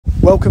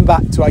welcome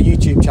back to our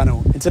YouTube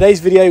channel. In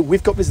today's video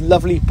we've got this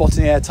lovely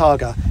Botnia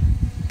Targa.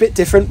 Bit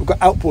different, we've got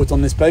outboards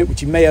on this boat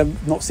which you may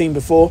have not seen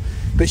before,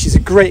 but she's a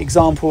great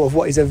example of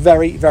what is a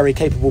very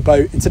capable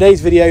boat. In today's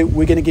video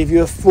we're going to give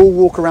you a full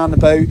walk around the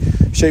boat,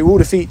 show you all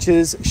the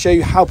features, show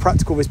you how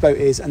practical this boat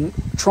is, and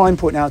try and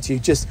point out to you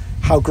just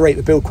how great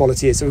the build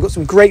quality is. So we've got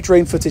some great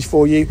drone footage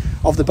for you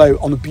of the boat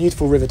on the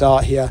beautiful River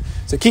Dart here,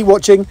 so keep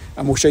watching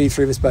and we'll show you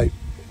through this boat.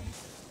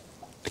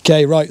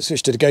 Okay, right,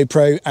 switch to the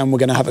GoPro and we're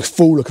going to have a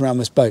full look around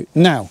this boat.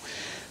 Now,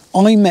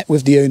 I met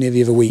with the owner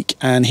the other week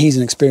and he's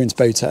an experienced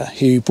boater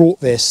who bought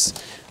this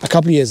a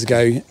couple of years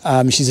ago.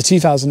 She's a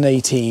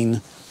 2018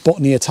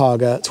 Botnia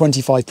Targa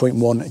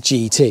 25.1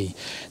 GT.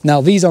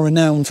 Now, these are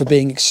renowned for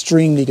being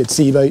extremely good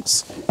sea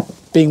boats,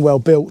 being well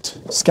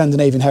built,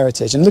 Scandinavian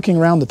heritage, and looking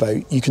around the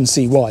boat you can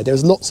see why.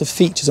 There's lots of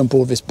features on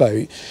board this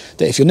boat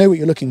that if you know what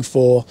you're looking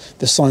for,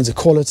 there's signs of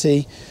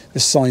quality,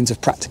 there's signs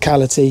of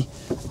practicality,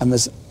 and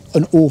there's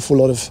an awful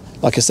lot of,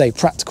 like I say,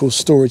 practical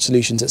storage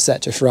solutions,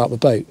 etc. throughout the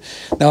boat.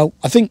 Now,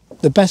 I think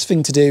the best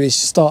thing to do is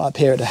start up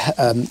here at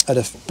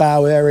a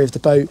bow area of the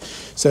boat.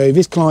 So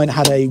this client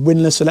had a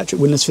windlass,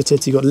 electric windlass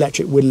fitted. So you've got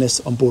electric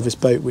windlass on board this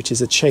boat, which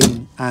is a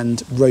chain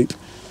and rope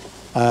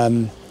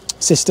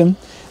system.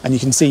 And you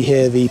can see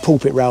here the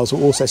pulpit rails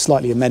were also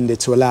slightly amended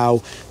to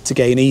allow to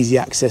gain easy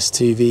access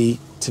to the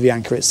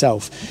anchor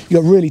itself.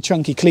 You've got really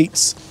chunky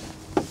cleats,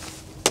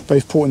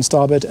 both port and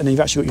starboard, and then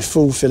you've actually got your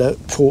full fillet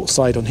port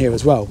side on here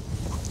as well.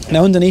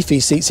 Now, underneath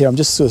these seats here, I'm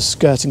just sort of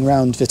skirting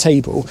around the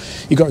table.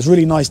 You've got this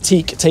really nice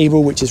teak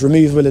table which is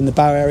removable in the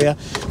bow area.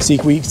 So you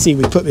can see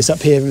we put this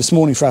up here this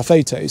morning for our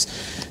photos.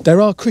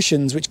 There are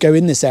cushions which go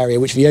in this area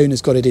which the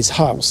owner's got at his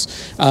house.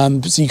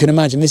 So you can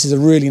imagine this is a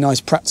really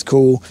nice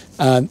practical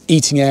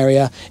eating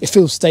area. It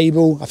feels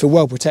stable. I feel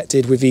well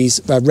protected with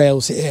these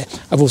rails here.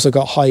 I've also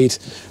got high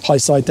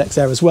side decks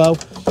there as well.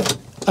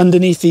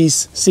 Underneath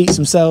these seats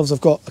themselves, I've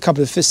got a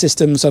couple of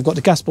systems. So I've got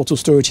the gas bottle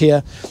storage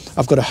here.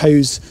 I've got a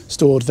hose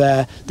stored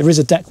there. There is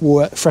a deck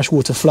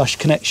freshwater flush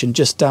connection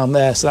just down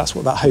there. So that's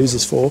what that hose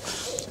is for.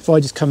 If I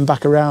just come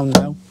back around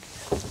now,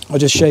 I'll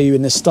just show you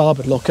in this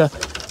starboard locker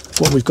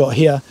what we've got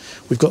here.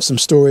 We've got some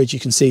storage. You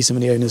can see some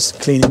of the owner's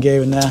cleaning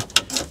gear in there.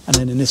 And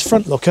then in this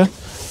front locker,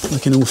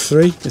 looking all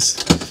three, because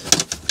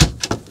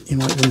you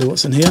might wonder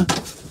what's in here.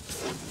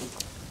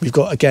 We've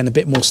got, again, a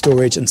bit more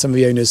storage and some of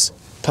the owner's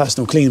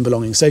personal cleaning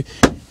belongings. So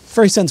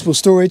very sensible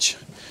storage.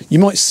 You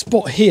might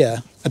spot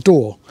here a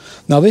door.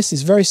 Now this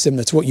is very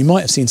similar to what you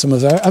might have seen some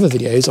of our other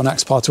videos on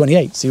Axopar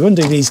 28. So you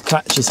undo these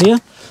catches here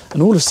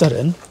and all of a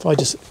sudden, if I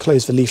just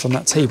close the leaf on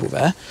that table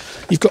there,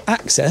 you've got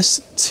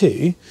access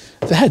to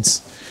the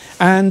heads.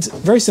 And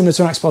very similar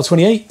to an Axopar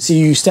 28, so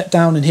you step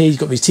down and here you've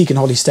got these teak and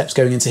holly steps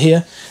going into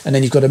here, and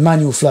then you've got a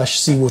manual flush,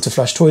 seawater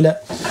flush toilet.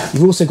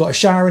 You've also got a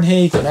shower in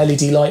here, you've got an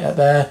LED light up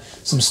there,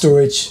 some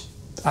storage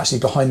actually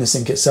behind the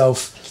sink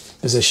itself.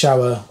 There's a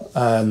shower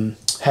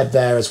head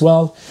there as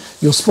well.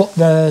 You'll spot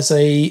there's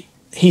a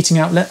heating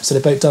outlet, so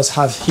the boat does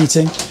have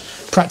heating.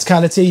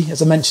 Practicality,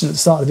 as I mentioned at the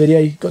start of the video,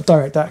 you've got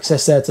direct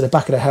access there to the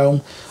back of the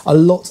helm. A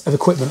lot of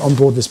equipment on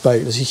board this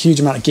boat. There's a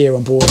huge amount of gear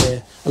on board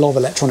here, a lot of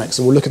electronics,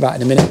 so we'll look at that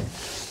in a minute.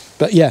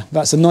 But yeah,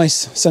 that's a nice,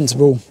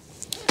 sensible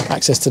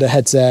access to the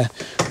heads there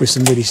with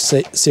some really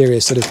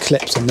serious sort of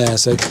clips on there.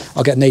 So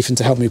I'll get Nathan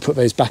to help me put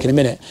those back in a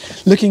minute.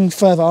 Looking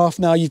further aft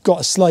now, you've got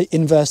a slight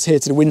inverse here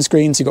to the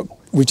windscreen. So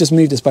we've just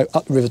moved this boat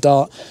up the River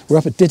Dart. We're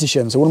up at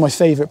Dittisham, so one of my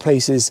favourite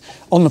places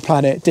on the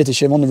planet,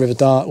 Dittisham on the River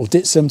Dart, or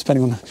Ditsham,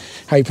 depending on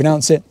how you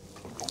pronounce it.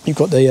 You've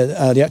got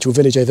the actual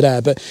village over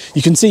there, but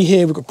you can see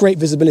here we've got great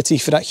visibility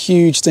for that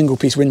huge single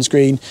piece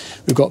windscreen.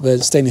 We've got the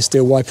stainless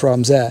steel wiper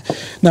arms there.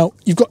 Now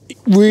you've got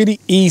really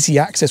easy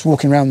access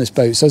walking around this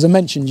boat. So as I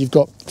mentioned, you've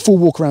got full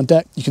walk around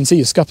deck. You can see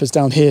your scuppers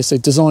down here, so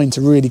designed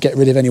to really get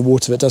rid of any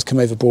water that does come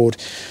overboard.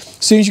 As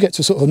soon as you get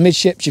to sort of a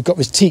midships, you've got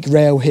this teak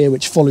rail here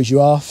which follows you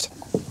aft,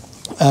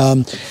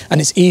 and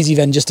it's easy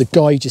then just to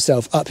guide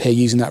yourself up here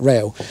using that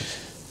rail.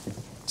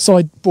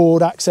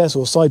 Sideboard access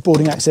or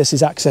sideboarding access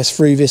is access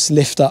through this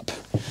lift up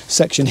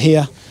section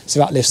here, so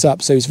that lifts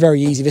up, so it's very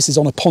easy. This is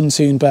on a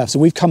pontoon berth, so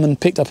we've come and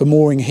picked up a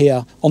mooring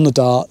here on the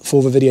Dart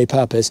for the video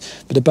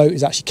purpose, but the boat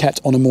is actually kept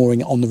on a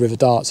mooring on the River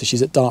Dart, so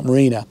she's at Dart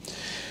Marina.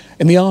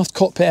 In the aft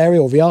cockpit area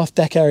or the aft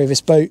deck area of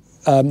this boat,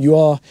 you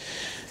are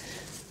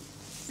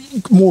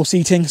more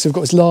seating, so we've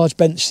got this large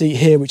bench seat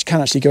here which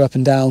can actually go up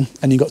and down,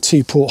 and you've got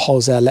two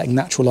portholes there letting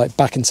natural light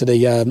back into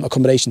the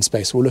accommodation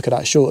space. We'll look at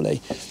that shortly.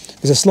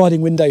 There's a sliding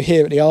window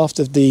here at the aft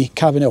of the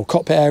cabin or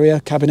cockpit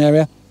area, cabin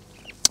area.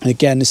 And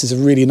again, this is a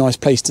really nice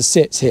place to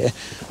sit here.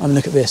 And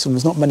look at this, and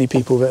there's not many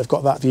people that have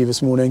got that view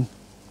this morning.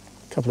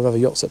 A couple of other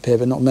yachts up here,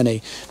 but not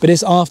many. But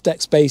this aft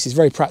deck space is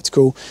very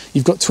practical.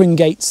 You've got twin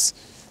gates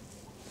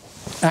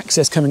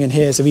access coming in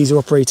here, so these are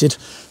operated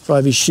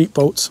via these sheep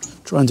bolts.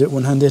 Try and do it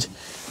one-handed.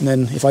 And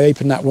then if I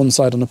open that one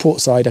side on the port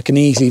side, I can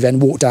easily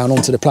then walk down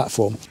onto the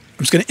platform.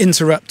 I'm just going to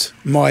interrupt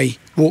my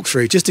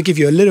walkthrough just to give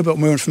you a little bit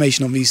more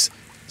information on these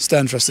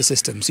stern thruster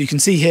system. So you can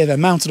see here they're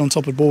mounted on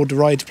top of board, the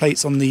ride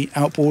plates on the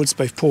outboards,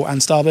 both port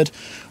and starboard,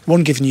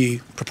 one giving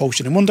you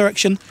propulsion in one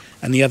direction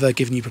and the other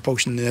giving you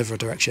propulsion in the other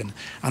direction.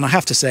 And I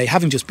have to say,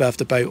 having just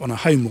berthed a boat on a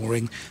home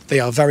mooring, they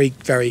are very,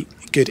 very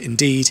good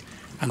indeed,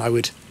 and I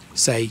would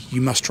say you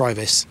must try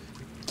this.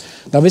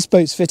 Now this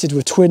boat's fitted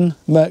with twin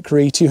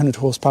Mercury 200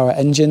 horsepower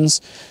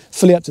engines,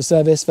 fully up to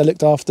service. They're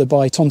looked after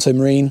by Tonto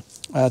Marine.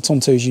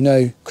 Tonto, as you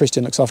know,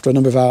 Christian looks after a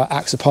number of our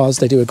Axopars.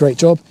 They do a great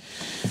job.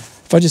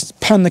 If I just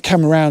pan the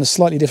camera around a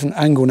slightly different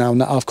angle now in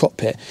that aft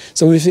cockpit.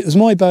 So if it was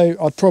my boat,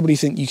 I'd probably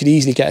think you could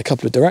easily get a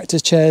couple of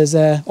director's chairs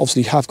there.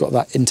 Obviously you have got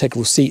that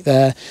integral seat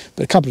there,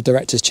 but a couple of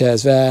director's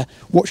chairs there,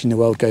 watching the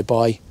world go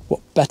by.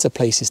 What better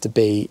places to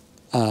be?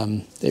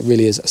 It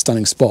really is a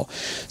stunning spot.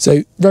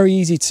 So very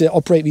easy to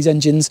operate these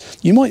engines.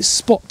 You might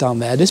spot down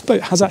there, this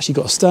boat has actually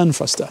got a stern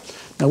thruster.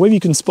 Now whether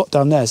you can spot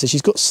down there, so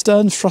she's got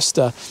stern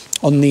thruster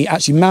on the,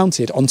 actually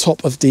mounted on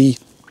top of the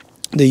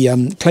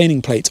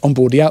planing plates on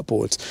board the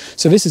outboards.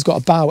 So this has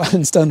got a bow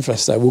and stern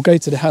thruster. We'll go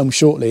to the helm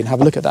shortly and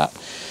have a look at that.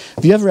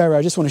 The other area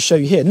I just want to show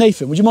you here,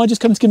 Nathan, would you mind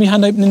just coming to give me a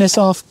hand opening this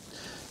aft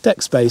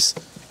deck space?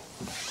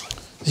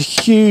 There's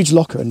a huge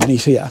locker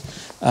underneath here.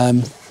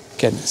 Again,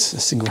 it's a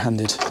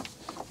single-handed,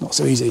 not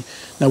so easy.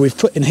 Now we've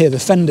put in here the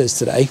fenders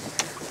today.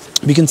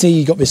 You can see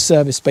you've got this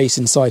service space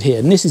inside here,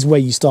 and this is where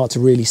you start to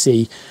really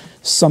see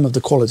some of the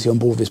quality on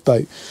board this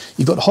boat.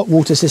 You've got the hot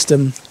water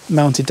system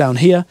mounted down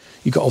here.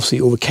 You've got obviously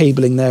all the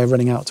cabling there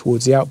running out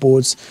towards the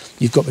outboards.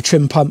 You've got the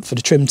trim pump for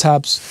the trim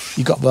tabs.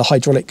 You've got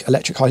the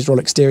electric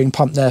hydraulic steering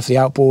pump there for the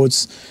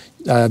outboards.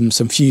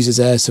 Some fuses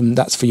there,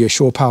 that's for your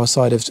shore power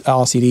side of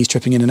RCDs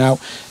tripping in and out.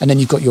 And then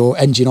you've got your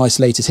engine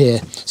isolators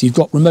here. So you've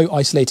got remote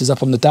isolators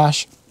up on the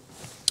dash.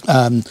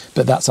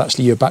 But that's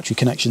actually your battery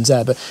connections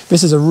there. But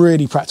this is a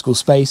really practical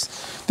space.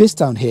 This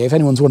down here, if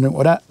anyone's wondering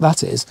what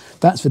that is,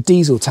 that's the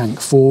diesel tank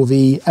for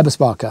the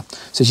Ebersparker.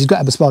 So she's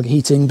got Ebersparker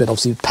heating, but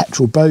obviously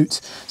petrol boat.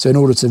 So in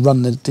order to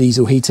run the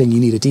diesel heating, you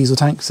need a diesel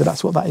tank. So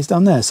that's what that is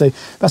down there. So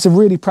that's a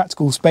really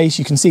practical space.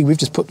 You can see we've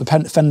just put the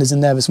fenders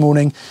in there this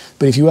morning.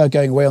 But if you were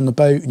going away on the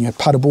boat and you had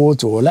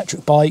paddleboards or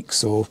electric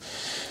bikes or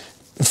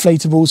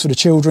inflatables for the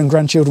children,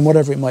 grandchildren,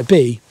 whatever it might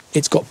be,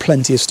 it's got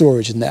plenty of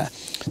storage in there.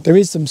 There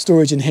is some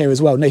storage in here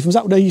as well. Nathan, was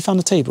that where you found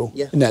the table?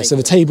 Yeah. In there. So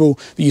the table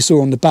that you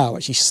saw on the bow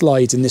actually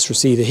slides in this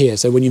receiver here.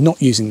 So when you're not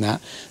using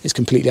that, it's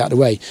completely out of the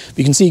way. But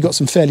you can see you've got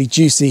some fairly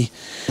juicy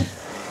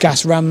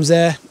gas rams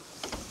there.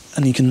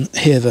 And you can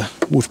hear the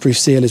waterproof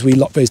seal as we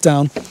lock those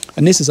down.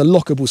 And this is a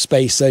lockable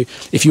space. So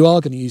if you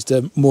are going to use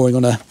the mooring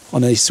on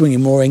a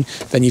swinging mooring,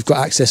 then you've got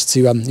access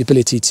to the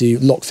ability to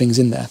lock things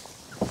in there.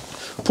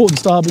 Port and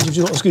starboard,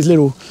 you've got these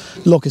little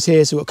lockers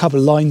here. So we've got a couple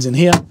of lines in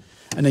here.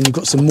 And then you've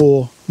got some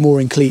more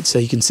mooring cleats so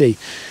you can see.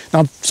 Now,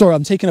 I'm sorry,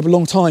 I'm taking up a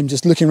long time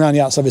just looking around the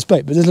outside of this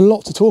boat, but there's a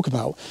lot to talk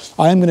about.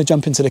 I am going to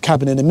jump into the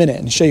cabin in a minute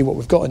and show you what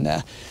we've got in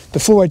there.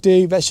 Before I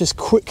do, let's just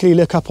quickly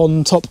look up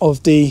on top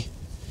of the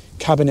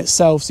cabin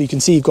itself. So you can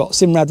see you've got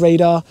Simrad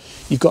radar,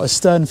 you've got a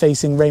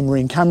stern-facing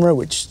Raymarine camera,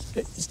 which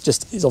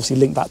is obviously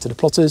linked back to the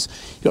plotters.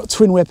 You've got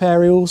twin whip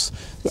aerials,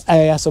 you've got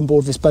AIS on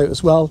board this boat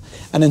as well.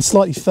 And then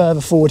slightly further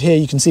forward here,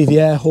 you can see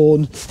the air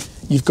horn.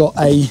 You've got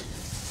a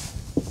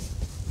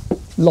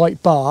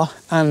light bar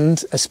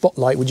and a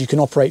spotlight which you can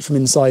operate from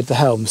inside the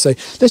helm. So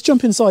let's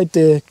jump inside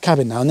the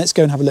cabin now and let's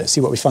go and have a look,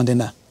 see what we find in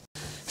there.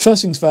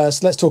 First things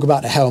first, let's talk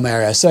about the helm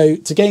area. So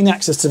to gain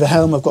access to the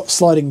helm, I've got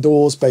sliding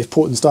doors, both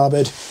port and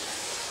starboard.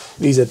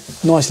 These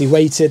are nicely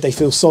weighted, they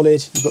feel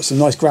solid. You've got some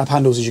nice grab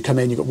handles as you come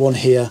in. You've got one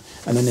here,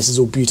 and then this is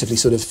all beautifully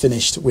sort of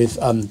finished with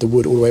the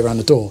wood all the way around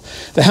the door.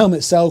 The helm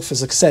itself,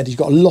 as I said, you've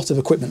got a lot of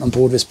equipment on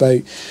board this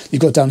boat.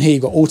 You've got down here,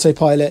 you've got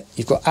autopilot,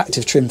 you've got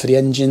active trim for the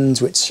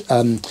engines, which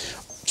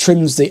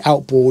trims the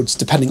outboards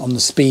depending on the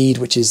speed,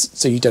 which is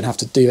so you don't have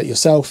to do it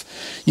yourself.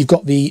 You've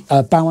got the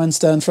bow and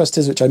stern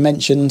thrusters, which I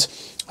mentioned.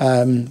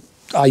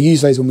 I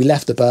used those when we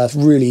left the berth,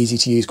 really easy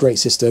to use, great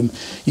system.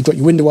 You've got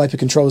your window wiper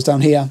controls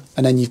down here,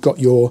 and then you've got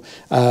your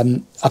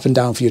up and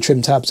down for your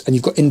trim tabs, and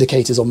you've got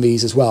indicators on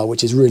these as well,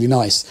 which is really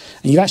nice.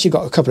 And you've actually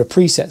got a couple of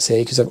presets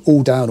here because they're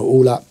all down or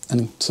all up,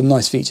 and some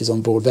nice features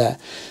on board there.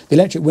 The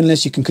electric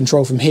windlass you can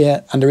control from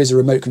here, and there is a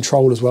remote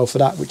control as well for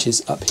that, which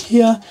is up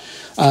here.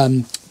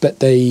 But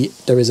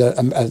there is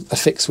a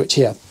fixed switch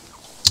here.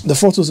 The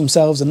throttles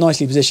themselves are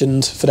nicely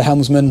positioned for the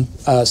helmsman,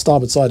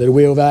 starboard side of the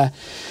wheel there.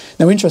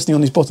 Now, interestingly,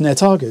 on these Botnia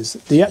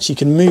Targas, they actually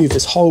can move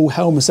this whole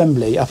helm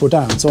assembly up or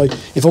down. So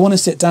if I want to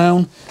sit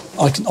down,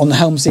 I can, on the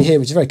helm seat here,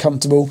 which is very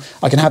comfortable,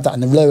 I can have that in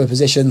the lower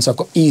position, so I've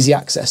got easy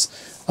access.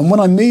 And when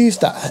I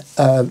move that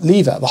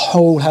lever, the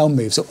whole helm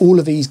moves. So all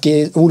of these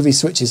gears, all of these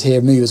switches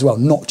here move as well,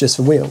 not just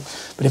the wheel.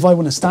 But if I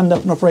want to stand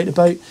up and operate the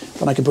boat,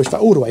 then I can push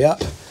that all the way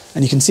up.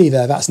 And you can see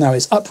there, that's now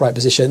its upright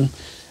position.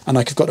 And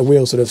I've got the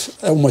wheel sort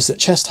of almost at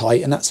chest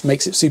height, and that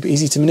makes it super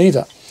easy to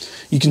manoeuvre.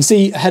 You can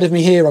see ahead of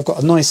me here, I've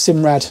got a nice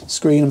Simrad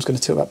screen. I'm just going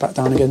to tilt that back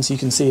down again so you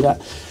can see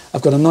that.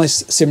 I've got a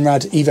nice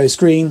Simrad Evo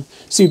screen,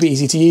 super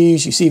easy to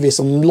use. You see this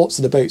on lots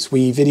of the boats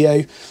we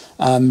video.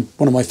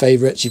 One of my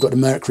favourites. You've got the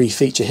Mercury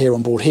feature here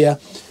on board here,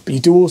 but you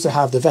do also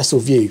have the vessel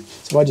view.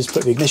 So if I just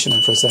put the ignition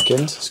on for a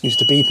second, excuse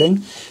the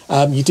beeping,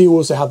 you do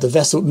also have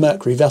the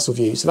Mercury vessel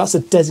view. So that's a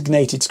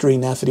designated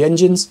screen there for the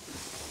engines.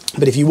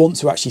 But if you want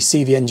to actually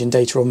see the engine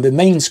data on the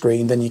main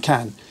screen, then you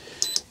can.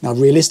 Now,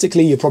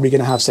 realistically, you're probably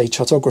going to have, say,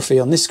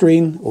 chartography on this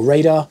screen or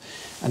radar,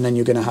 and then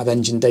you're going to have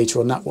engine data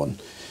on that one.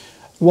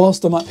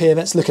 Whilst I'm up here,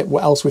 let's look at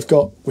what else we've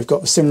got. We've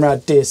got the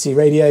Simrad DSC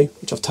radio,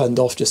 which I've turned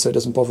off just so it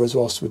doesn't bother us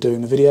whilst we're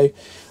doing the video.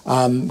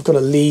 We've got a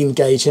lean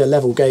gauge here,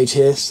 level gauge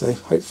here, so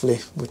hopefully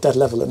we're dead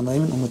level at the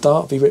moment on the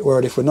Dart. I'll be a bit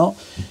worried if we're not.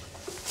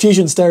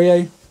 Fusion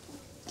stereo,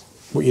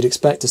 what you'd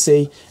expect to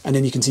see, and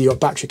then you can see your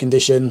battery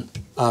condition,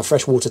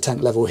 fresh water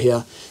tank level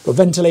here. Your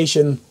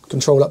ventilation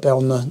control up there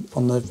on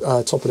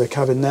the top of the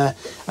cabin there,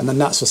 and then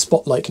that's for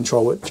spotlight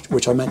control,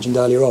 which I mentioned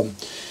earlier on.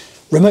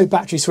 Remote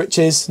battery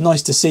switches,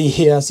 nice to see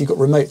here. So you've got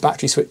remote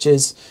battery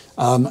switches,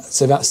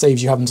 so that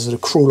saves you having to sort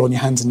of crawl on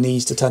your hands and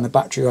knees to turn the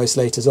battery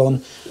isolators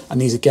on.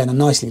 And these again are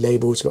nicely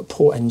labelled. So you've got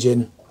port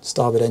engine,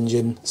 starboard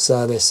engine,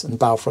 service, and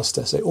bow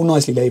thruster. So all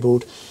nicely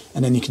labelled.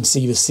 And then you can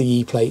see the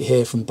CE plate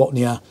here from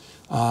Botnia,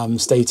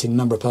 stating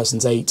number of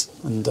persons 8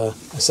 and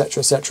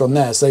etc on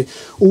there. So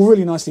all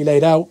really nicely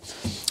laid out,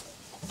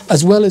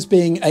 as well as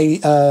being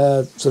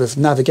a sort of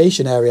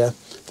navigation area.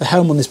 The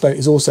helm on this boat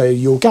is also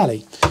your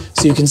galley.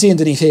 So you can see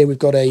underneath here we've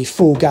got a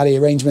full galley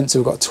arrangement. So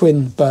we've got a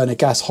twin burner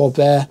gas hob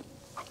there.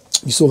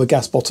 You saw the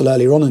gas bottle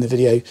earlier on in the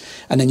video,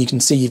 and then you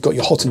can see you've got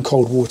your hot and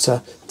cold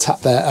water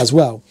tap there as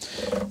well.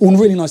 All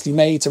really nicely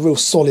made. It's a real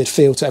solid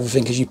feel to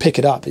everything. As you pick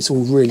it up, it's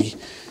all really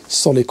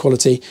solid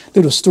quality.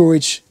 Little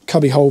storage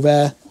cubby hole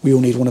there. We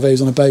all need one of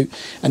those on a boat.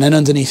 And then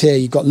underneath here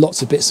you've got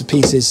lots of bits and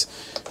pieces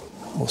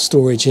of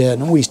storage here,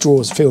 and all these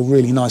drawers feel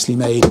really nicely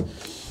made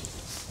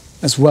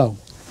as well.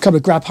 A couple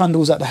of grab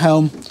handles at the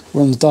helm.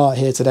 We're on the Dart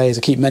here today, as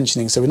I keep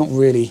mentioning, so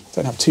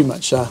don't have too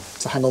much to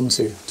hang on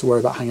to worry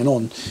about hanging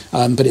on,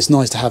 but it's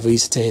nice to have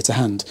these here to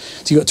hand.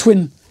 So you've got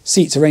twin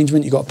seats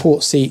arrangement. You've got a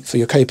port seat for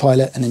your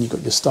co-pilot, and then you've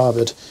got your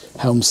starboard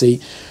helm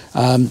seat.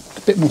 A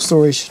bit more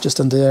storage just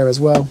under there as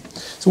well.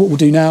 So what we'll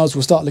do now is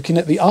we'll start looking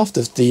at the aft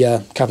of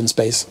the cabin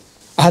space.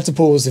 I had to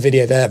pause the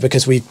video there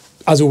because we,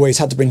 as always,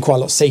 had to bring quite a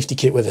lot of safety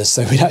kit with us,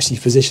 so we'd actually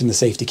position the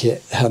safety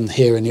kit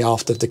here in the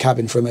aft of the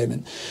cabin for a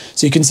moment.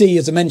 So you can see,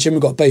 as I mentioned,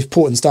 we've got both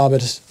port and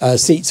starboard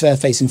seats there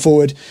facing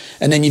forward,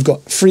 and then you've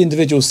got 3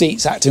 individual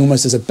seats acting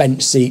almost as a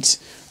bench seat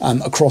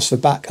across the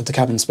back of the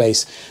cabin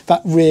space.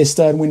 That rear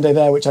stern window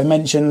there, which I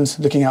mentioned,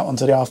 looking out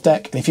onto the aft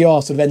deck, and if you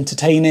are sort of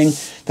entertaining,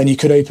 then you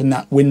could open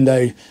that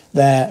window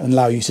there and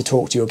allow you to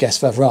talk to your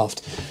guests further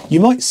aft. You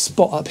might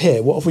spot up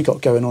here, what have we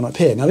got going on up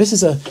here? Now this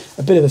is a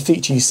bit of a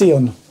feature you see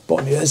on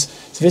Botnias.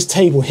 So this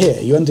table here,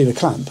 you undo the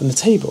clamp and the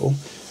table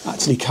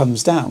actually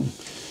comes down.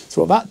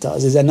 So what that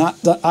does is then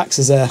that acts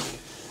as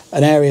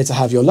an area to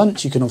have your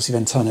lunch. You can obviously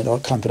then turn it or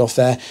clamp it off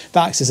there.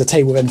 That acts as a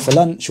table then for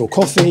lunch or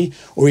coffee,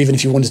 or even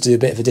if you wanted to do a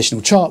bit of additional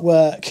chart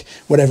work,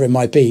 whatever it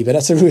might be. But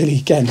that's a really,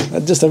 again,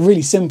 just a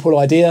really simple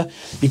idea.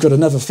 You've got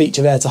another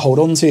feature there to hold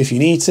on to if you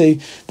need to,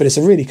 but it's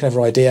a really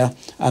clever idea,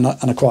 and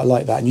I quite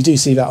like that. And you do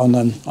see that on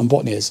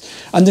Botnias.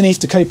 Underneath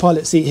the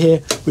co-pilot seat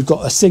here, we've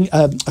got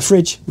a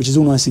fridge, which is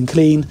all nice and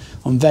clean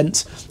on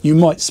vent. You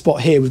might spot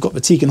here, we've got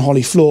the teak and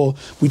holly floor.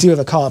 We do have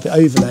a carpet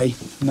overlay.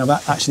 Now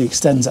that actually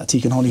extends that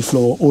teak and holly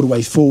floor all the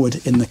way forward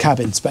in the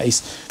cabin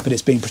space, but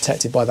it's being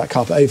protected by that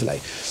carpet overlay.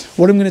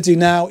 What I'm going to do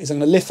now is I'm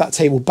going to lift that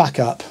table back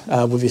up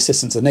with the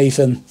assistance of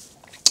Nathan,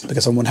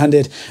 because I'm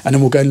one-handed, and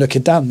then we'll go and look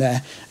it down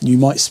there, and you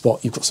might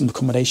spot you've got some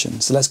accommodation.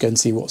 So let's go and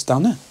see what's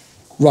down there.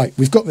 Right,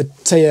 we've put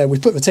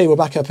the table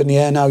back up in the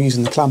air now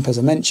using the clamp, as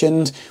I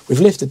mentioned. We've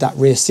lifted that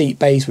rear seat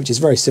base, which is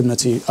very similar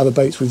to other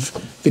boats we've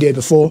videoed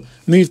before.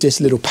 Moved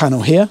this little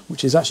panel here,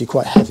 which is actually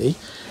quite heavy,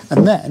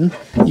 and then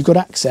you've got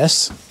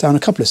access down a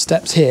couple of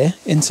steps here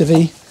into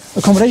the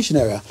accommodation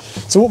area.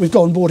 So what we've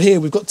got on board here,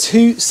 we've got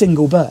 2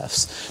 single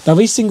berths. Now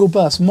these single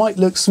berths might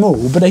look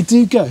small, but they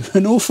do go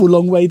an awful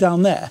long way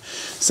down there.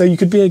 So you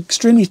could be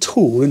extremely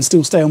tall and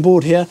still stay on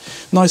board here.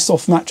 Nice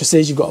soft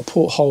mattresses. You've got a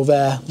porthole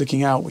there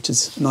looking out, which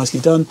is nicely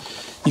done.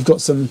 You've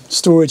got some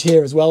storage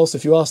here as well. So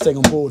if you are staying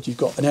on board, you've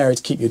got an area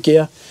to keep your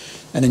gear.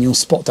 And then you'll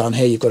spot down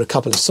here, you've got a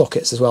couple of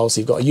sockets as well. So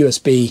you've got a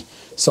USB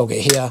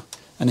socket here,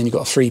 and then you've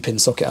got a 3-pin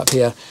socket up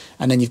here,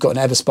 and then you've got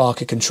an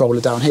Eversparker controller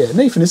down here.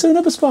 Nathan, is there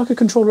an Eversparker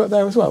controller up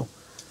there as well?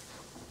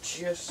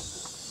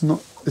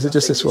 Is it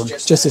just this one?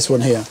 Just this one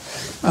here.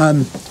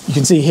 You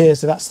can see here,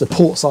 so that's the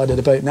port side of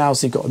the boat now,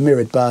 so you've got a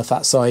mirrored berth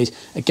that side,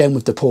 again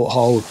with the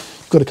porthole.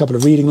 You've got a couple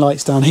of reading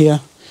lights down here,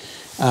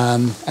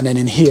 and then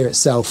in here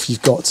itself,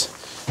 you've got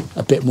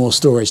a bit more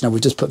storage. Now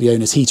we've just put the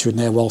owner's heater in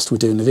there whilst we're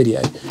doing the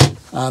video.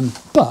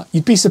 But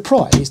you'd be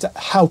surprised at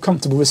how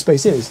comfortable this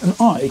space is. And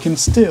I can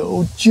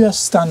still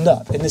just stand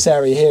up in this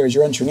area here as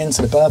you're entering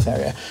into the berth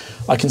area.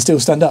 I can still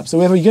stand up. So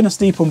whether you're going to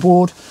sleep on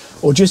board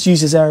or just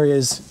use this area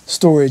as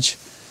storage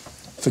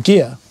for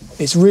gear,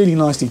 it's really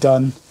nicely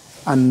done.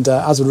 And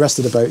as with the rest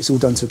of the boat, it's all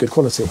done to a good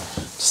quality.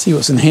 See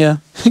what's in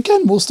here.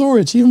 Again, more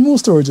storage, even more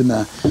storage in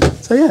there.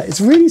 So yeah, it's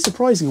really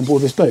surprising on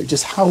board this boat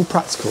just how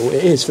practical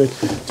it is for a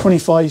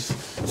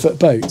 25-foot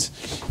boat.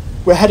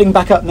 we're heading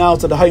back up now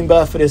to the home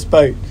berth for this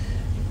boat.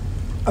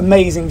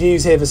 Amazing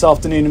views here this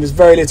afternoon, and there's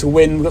very little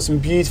wind. We've got some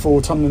beautiful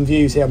autumnal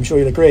views here, I'm sure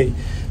you'll agree.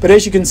 But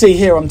as you can see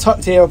here, I'm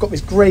tucked here. I've got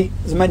this great,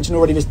 as I mentioned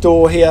already, this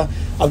door here.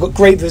 I've got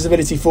great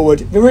visibility forward.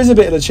 There is a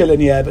bit of a chill in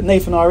the air, but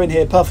Nathan and I are in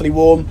here perfectly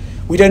warm.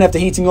 We don't have the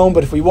heating on,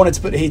 but if we wanted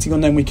to put the heating on,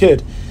 then we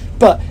could.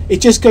 But it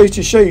just goes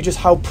to show you just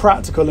how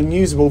practical and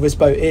usable this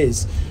boat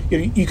is.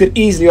 You could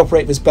easily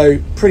operate this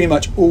boat pretty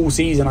much all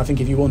season, I think,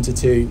 if you wanted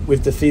to,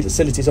 with the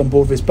facilities on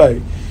board this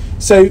boat.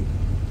 So,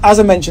 as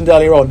I mentioned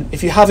earlier on,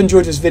 if you have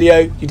enjoyed this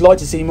video, you'd like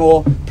to see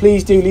more,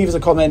 please do leave us a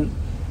comment,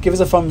 give us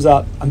a thumbs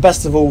up, and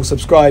best of all,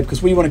 subscribe,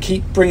 because we want to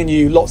keep bringing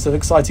you lots of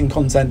exciting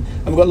content,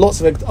 and we've got lots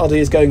of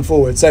ideas going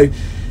forward. So,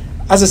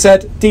 as I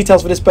said,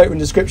 details for this boat are in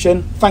the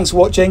description. Thanks for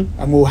watching,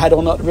 and we'll head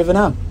on up the river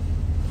now.